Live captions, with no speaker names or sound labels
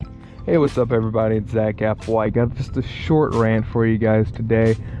Hey, what's up, everybody? It's Zach Applewhite. I got just a short rant for you guys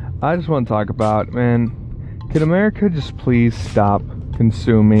today. I just want to talk about, man, can America just please stop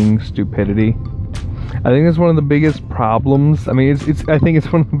consuming stupidity? I think that's one of the biggest problems. I mean, I think it's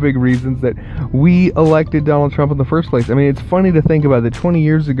one of the big reasons that we elected Donald Trump in the first place. I mean, it's funny to think about that 20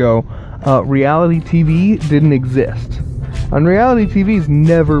 years ago, reality TV didn't exist. And reality TV's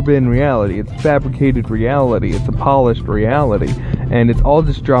never been reality. It's fabricated reality. It's a polished reality. And it's all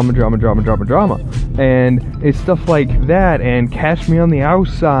just drama. And it's stuff like that, and Cash Me on the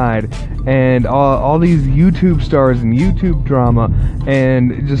Outside, and all these YouTube stars and YouTube drama,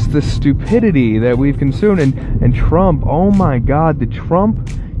 and just the stupidity that we've consumed. And Trump, oh my God, did Trump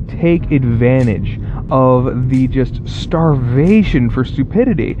take advantage of the just starvation for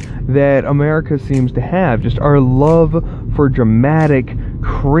stupidity that America seems to have. Just our love for dramatic,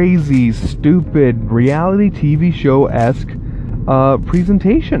 crazy, stupid, reality TV show-esque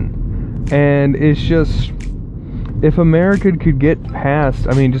presentation. And it's just, if America could get past,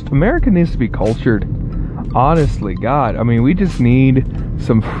 I mean, just America needs to be cultured. Honestly, God, I mean, we just need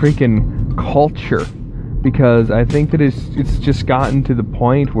some freaking culture. Because I think that it's just gotten to the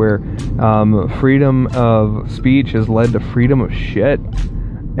point where freedom of speech has led to freedom of shit.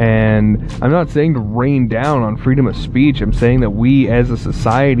 And I'm not saying to rain down on freedom of speech. I'm saying that we as a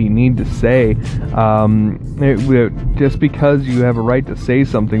society need to say, just because you have a right to say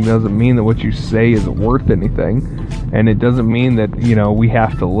something doesn't mean that what you say is worth anything. And it doesn't mean that, we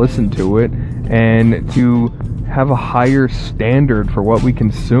have to listen to it, and to have a higher standard for what we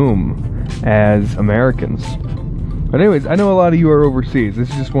consume as Americans. But anyways, I know a lot of you are overseas. This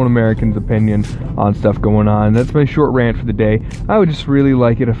is just one American's opinion on stuff going on. That's my short rant for the day. I would just really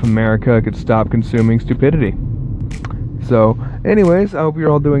like it if America could stop consuming stupidity. So anyways, I hope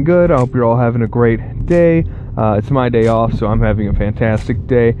you're all doing good. I hope you're all having a great day. It's my day off, so I'm having a fantastic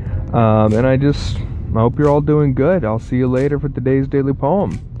day. And I hope you're all doing good. I'll see you later for today's daily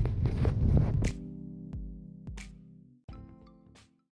poem.